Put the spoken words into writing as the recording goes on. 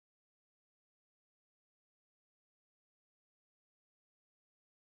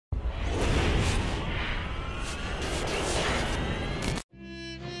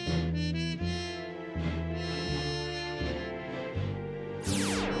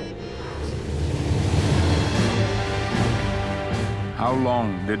How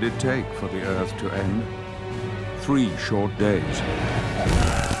long did it take for the Earth to end? 3 short days.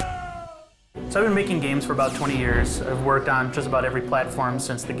 So I've been making games for about 20 years. I've worked on just about every platform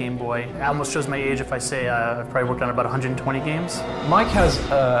since the Game Boy. It almost shows my age if I say I've probably worked on about 120 games. Mike has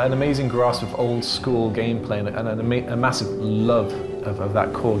an amazing grasp of old school gameplay and a massive love of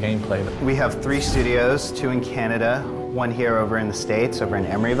that core gameplay. We have 3 studios, 2 in Canada, 1 here over in the States, over in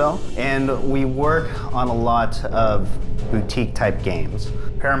Emeryville. And we work on a lot of boutique type games.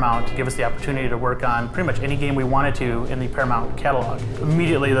 Paramount gave us the opportunity to work on pretty much any game we wanted to in the Paramount catalog.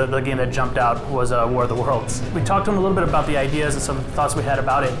 Immediately the game that jumped out was War of the Worlds. We talked to him a little bit about the ideas and some thoughts we had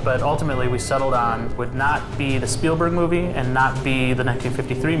about it, but ultimately we settled on would not be the Spielberg movie and not be the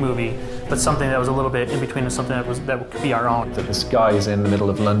 1953 movie, but something that was a little bit in between and something that could be our own. That this guy is in the middle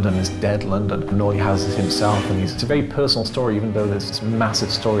of London, this dead London, and all he has is himself, and it's a very personal story even though there's this massive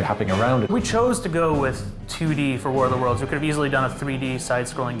story happening around it. We chose to go with 2D for War of the Worlds. We could have easily done a 3D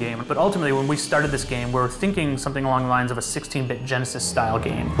side-scrolling game, but ultimately when we started this game, we were thinking something along the lines of a 16-bit Genesis-style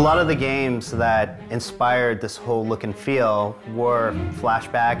game. A lot of the games that inspired this whole look and feel were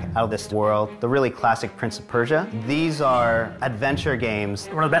Flashback, Out of This World, the really classic Prince of Persia. These are adventure games.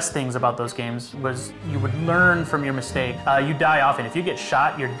 One of the best things about those games was you would learn from your mistake. You die often. If you get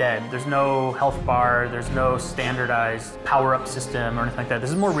shot, you're dead. There's no health bar, there's no standardized power-up system or anything like that. This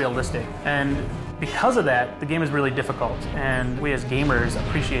is more realistic. And because of that, the game is really difficult, and we as gamers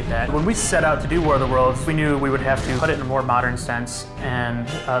appreciate that. When we set out to do War of the Worlds, we knew we would have to put it in a more modern sense, and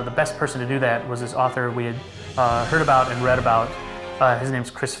the best person to do that was this author we had heard about and read about. His name's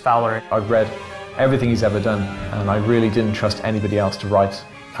Chris Fowler. I've read everything he's ever done, and I really didn't trust anybody else to write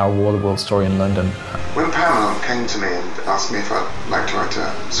our War of the Worlds story in London. When Paramount came to me and asked me if I'd like to write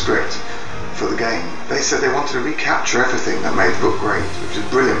a script for the game, they said they wanted to recapture everything that made the book great, which is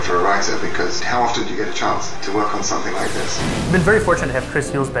brilliant for a writer because how often do you get a chance to work on something like this? I've been very fortunate to have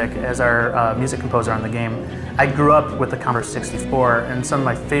Chris Hulsbeck as our music composer on the game. I grew up with the Commodore 64, and some of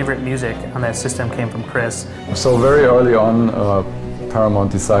my favorite music on that system came from Chris. So very early on,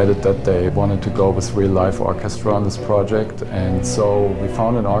 Paramount decided that they wanted to go with real-life orchestra on this project, and so we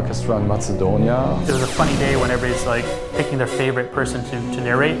found an orchestra in Macedonia. It was a funny day when everybody's like picking their favorite person to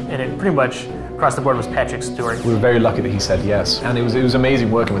narrate, and it pretty much across the board was Patrick Stewart. We were very lucky that he said yes, and it was amazing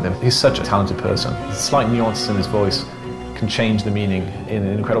working with him. He's such a talented person. Slight nuances in his voice can change the meaning in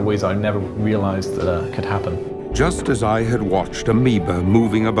incredible ways I never realized that could happen. Just as I had watched amoeba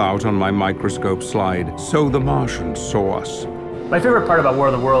moving about on my microscope slide, so the Martians saw us. My favorite part about War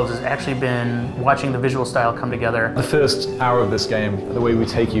of the Worlds has actually been watching the visual style come together. The first hour of this game, the way we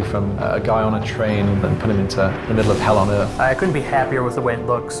take you from a guy on a train and put him into the middle of hell on earth. I couldn't be happier with the way it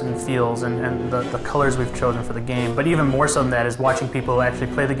looks and feels and the colors we've chosen for the game. But even more so than that is watching people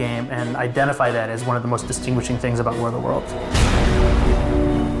actually play the game and identify that as one of the most distinguishing things about War of the Worlds.